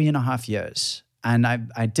for 3.5 years. And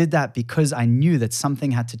I did that because I knew that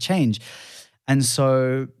something had to change. And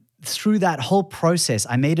so through that whole process,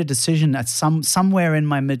 I made a decision at somewhere in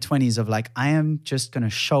my mid-20s of like, I am just going to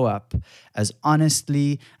show up as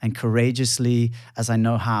honestly and courageously as I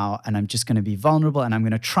know how. And I'm just going to be vulnerable and I'm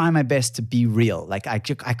going to try my best to be real. Like I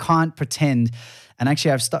can't pretend. And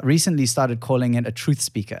actually, I've recently started calling it a truth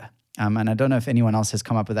speaker. And I don't know if anyone else has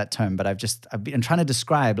come up with that term, but I've been trying to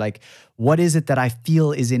describe like, what is it that I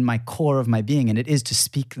feel is in my core of my being? And it is to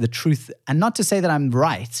speak the truth and not to say that I'm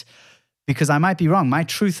right, because I might be wrong. My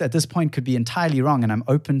truth at this point could be entirely wrong and I'm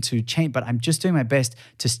open to change, but I'm just doing my best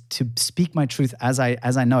to speak my truth as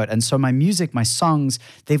I know it. And so my music, my songs,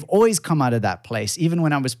 they've always come out of that place, even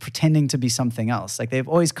when I was pretending to be something else. Like they've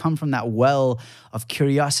always come from that well of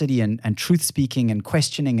curiosity and truth speaking and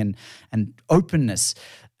questioning and openness.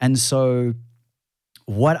 And so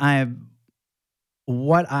what I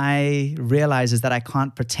realize is that I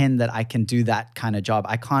can't pretend that I can do that kind of job.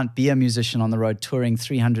 I can't be a musician on the road touring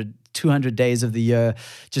 200 days of the year,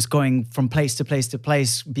 just going from place to place to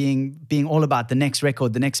place, being all about the next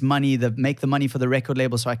record, the next money, make the money for the record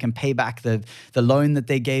label so I can pay back the loan that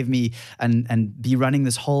they gave me and be running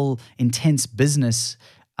this whole intense business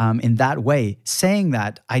in that way. Saying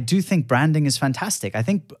that, I do think branding is fantastic. I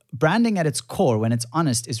think branding at its core, when it's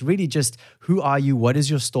honest, is really just who are you, what is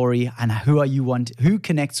your story, and who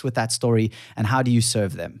connects with that story, and how do you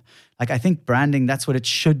serve them? Like, I think branding, that's what it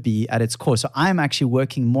should be at its core. So I'm actually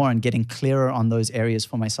working more on getting clearer on those areas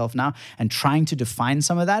for myself now and trying to define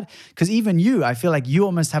some of that. Because even you, I feel like you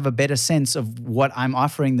almost have a better sense of what I'm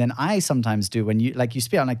offering than I sometimes do. When you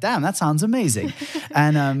speak, I'm like, damn, that sounds amazing.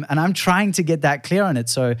 and I'm trying to get that clear on it.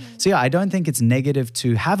 So yeah, I don't think it's negative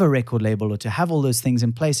to have a record label or to have all those things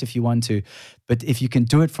in place if you want to. But if you can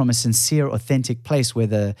do it from a sincere, authentic place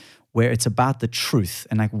where it's about the truth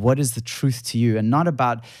and like, what is the truth to you, and not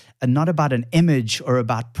about an image or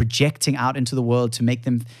about projecting out into the world to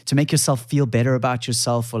make yourself feel better about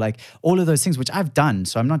yourself, or like all of those things, which I've done.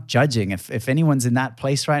 So I'm not judging. If anyone's in that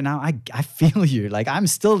place right now, I feel you. Like, I'm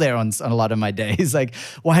still there on a lot of my days. Like,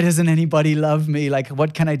 why doesn't anybody love me? Like,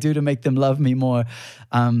 what can I do to make them love me more?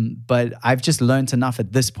 But I've just learned enough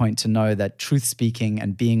at this point to know that truth speaking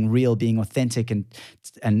and being real, being authentic and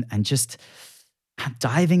just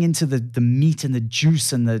diving into the meat and the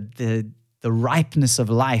juice and the ripeness of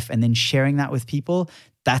life, and then sharing that with people,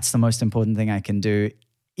 that's the most important thing I can do,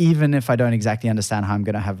 even if I don't exactly understand how I'm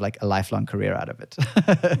going to have like a lifelong career out of it.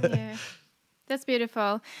 Yeah, that's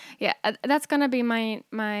beautiful. Yeah, that's going to be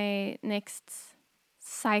my next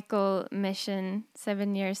cycle mission,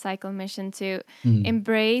 7-year cycle mission, to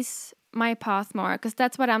embrace my path more, because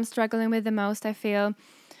that's what I'm struggling with the most. I feel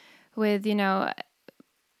with,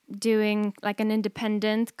 doing like an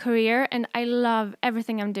independent career, and I love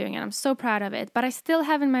everything I'm doing and I'm so proud of it. But I still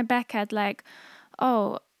have in my back head like,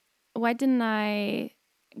 oh, why didn't I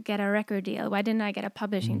get a record deal? Why didn't I get a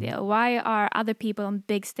publishing deal? Why are other people on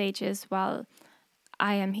big stages while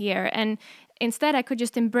I am here? And instead I could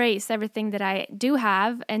just embrace everything that I do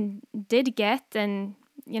have and did get and,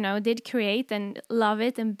 did create and love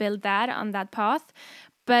it and build that on that path.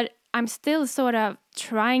 But I'm still sort of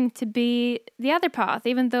trying to be the other path,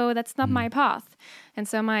 even though that's not my path. And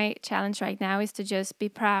so my challenge right now is to just be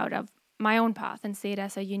proud of my own path and see it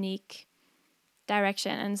as a unique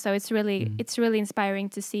direction. And so it's really inspiring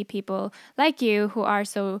to see people like you who are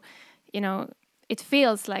so, it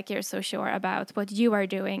feels like you're so sure about what you are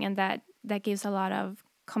doing, and that gives a lot of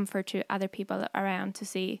comfort to other people around to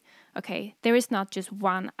see, okay, there is not just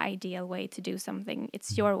one ideal way to do something.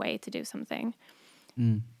 It's your way to do something.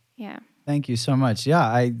 Yeah. Thank you so much.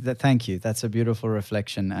 Yeah, thank you. That's a beautiful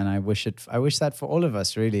reflection, and I wish that for all of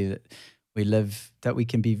us, really, that we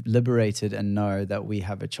can be liberated and know that we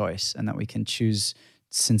have a choice and that we can choose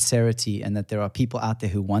sincerity, and that there are people out there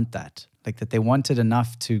who want that. Like that they wanted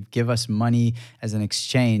enough to give us money as an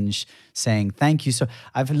exchange, saying thank you. So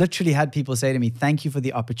I've literally had people say to me, thank you for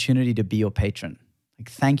the opportunity to be your patron. Like,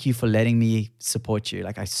 thank you for letting me support you.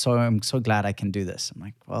 Like, I'm so glad I can do this. I'm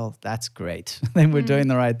like, well, that's great. Then we're doing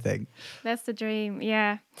the right thing. That's the dream.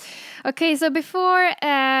 Yeah. Okay. So before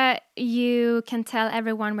you can tell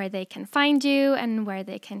everyone where they can find you and where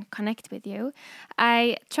they can connect with you,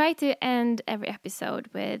 I try to end every episode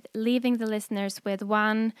with leaving the listeners with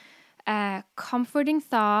one comforting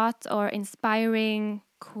thought or inspiring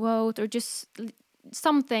quote, or just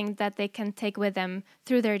something that they can take with them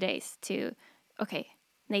through their days to, okay,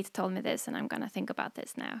 Nate told me this and I'm going to think about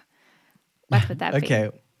this now. What would that be? Okay.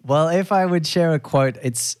 Well, if I would share a quote,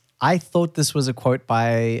 I thought this was a quote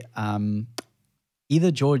by either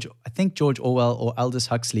George Orwell or Aldous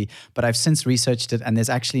Huxley, but I've since researched it and there's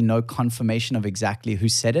actually no confirmation of exactly who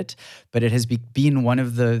said it, but it has been one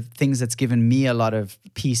of the things that's given me a lot of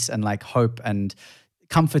peace and like hope and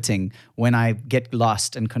comforting when I get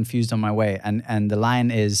lost and confused on my way. And the line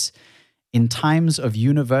is, in times of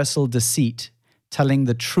universal deceit, telling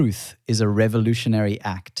the truth is a revolutionary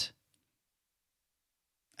act.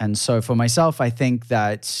 And so for myself, I think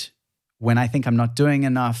that when I think I'm not doing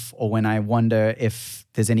enough, or when I wonder if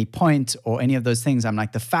there's any point or any of those things, I'm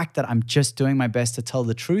like, the fact that I'm just doing my best to tell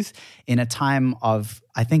the truth in a time of,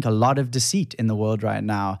 I think, a lot of deceit in the world right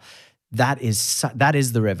now, that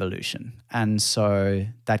is the revolution. And so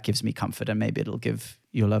that gives me comfort, and maybe it'll give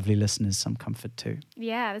your lovely listeners some comfort too.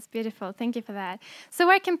 Yeah, that's beautiful. Thank you for that. So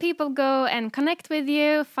where can people go and connect with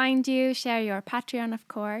you, find you, share your Patreon, of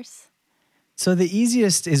course? So the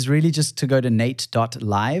easiest is really just to go to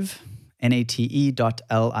nate.live,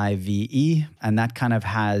 nate.live, and that kind of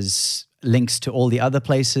has links to all the other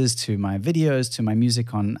places, to my videos, to my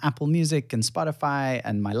music on Apple Music and Spotify,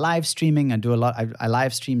 and my live streaming. I do a lot. I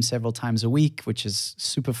live stream several times a week, which is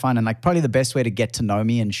super fun, and like probably the best way to get to know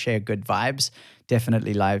me and share good vibes.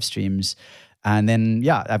 Definitely live streams. And then,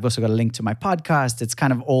 yeah, I've also got a link to my podcast. It's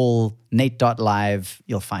kind of all nate.live.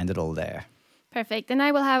 You'll find it all there. Perfect. And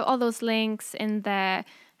I will have all those links in the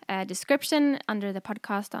description under the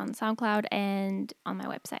podcast on SoundCloud and on my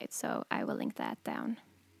website. So I will link that down.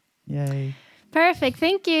 Yay. Perfect.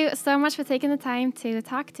 Thank you so much for taking the time to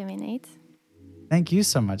talk to me, Nate. Thank you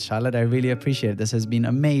so much, Charlotte. I really appreciate it. This has been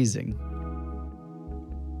amazing.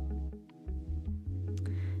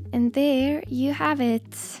 And there you have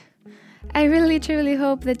it. I really, truly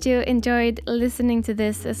hope that you enjoyed listening to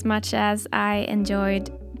this as much as I enjoyed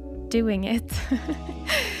doing it.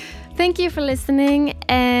 Thank you for listening,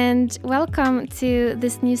 and welcome to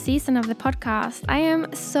this new season of the podcast. I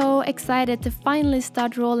am so excited to finally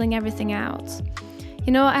start rolling everything out.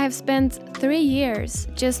 You know, I have spent 3 years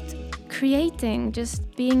just creating,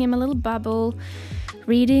 just being in my little bubble,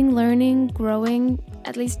 reading, learning, growing,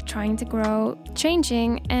 at least trying to grow,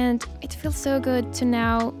 changing, and it feels so good to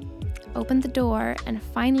now open the door and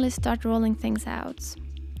finally start rolling things out.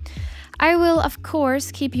 I will, of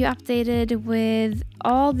course, keep you updated with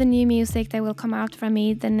all the new music that will come out from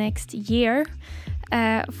me the next year.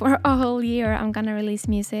 For a whole year, I'm gonna release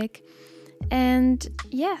music. And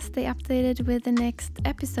yes, stay updated with the next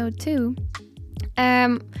episode too.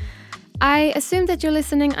 I assume that you're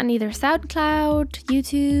listening on either SoundCloud,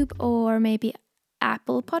 YouTube, or maybe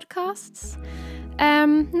Apple Podcasts.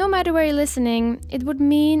 No matter where you're listening, it would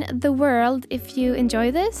mean the world if you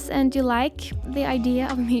enjoy this and you like the idea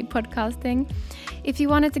of me podcasting. If you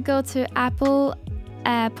wanted to go to Apple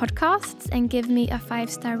Podcasts and give me a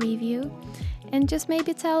 5-star review and just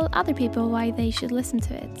maybe tell other people why they should listen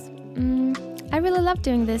to it. I really love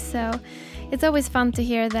doing this, so it's always fun to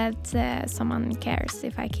hear that someone cares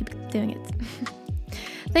if I keep doing it.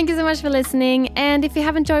 Thank you so much for listening, and if you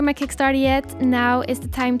haven't joined my Kickstarter yet, now is the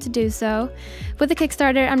time to do so. With the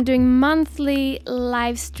Kickstarter, I'm doing monthly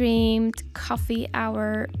live-streamed coffee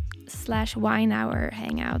hour / wine hour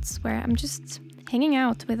hangouts where I'm just hanging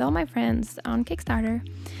out with all my friends on Kickstarter.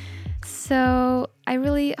 So I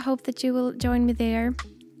really hope that you will join me there.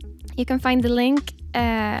 You can find the link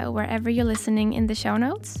wherever you're listening in the show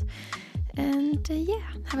notes. And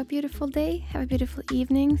have a beautiful day, have a beautiful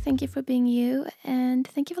evening. Thank you for being you, and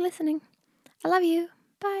thank you for listening. I love you.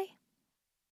 Bye.